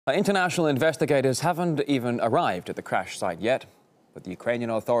International investigators haven't even arrived at the crash site yet, but the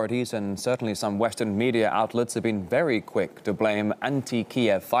Ukrainian authorities and certainly some Western media outlets have been very quick to blame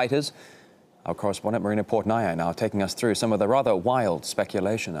anti-Kiev fighters. Our correspondent Marina Portnaya now taking us through some of the rather wild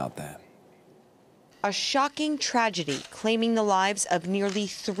speculation out there. A shocking tragedy claiming the lives of nearly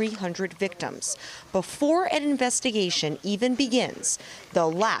 300 victims. Before an investigation even begins, the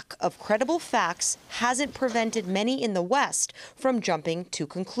lack of credible facts hasn't prevented many in the West from jumping to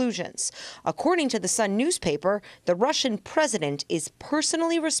conclusions. According to the Sun newspaper, the Russian president is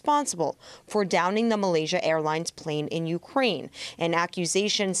personally responsible for downing the Malaysia Airlines plane in Ukraine, an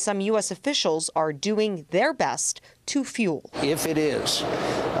accusation some U.S. officials are doing their best to fuel. If it is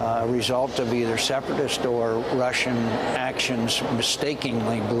a result of either separatist or Russian actions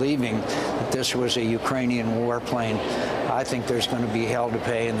mistakenly believing that this was a Ukrainian warplane, I think there's going to be hell to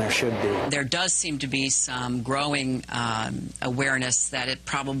pay, and there should be. There does seem to be some growing awareness that it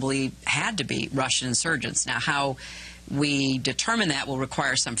probably had to be Russian insurgents. Now, how we determine that will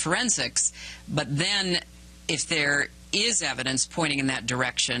require some forensics, but then if there is evidence pointing in that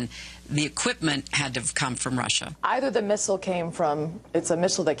direction, the equipment had to have come from Russia. Either the missile it's a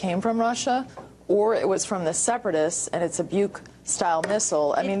missile that came from Russia, or it was from the separatists, and it's a Buk-style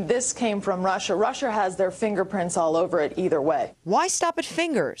missile. I mean, this came from Russia. Russia has their fingerprints all over it either way. Why stop at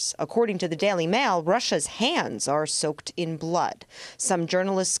fingers? According to the Daily Mail, Russia's hands are soaked in blood. Some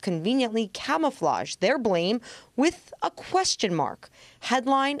journalists conveniently camouflage their blame with a question mark.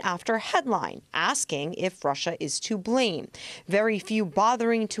 Headline after headline asking if Russia is to blame. Very few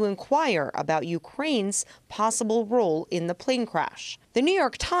bothering to inquire about Ukraine's possible role in the plane crash. The New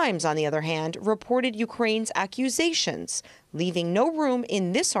York Times, on the other hand, reported Ukraine's accusations, leaving no room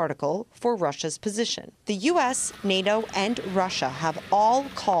in this article for Russia's position. The U.S., NATO, and Russia have all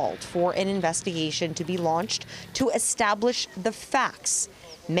called for an investigation to be launched to establish the facts.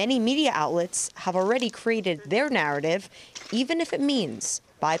 Many media outlets have already created their narrative, even if it means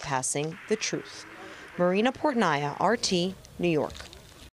bypassing the truth. Marina Portnaya, RT, New York.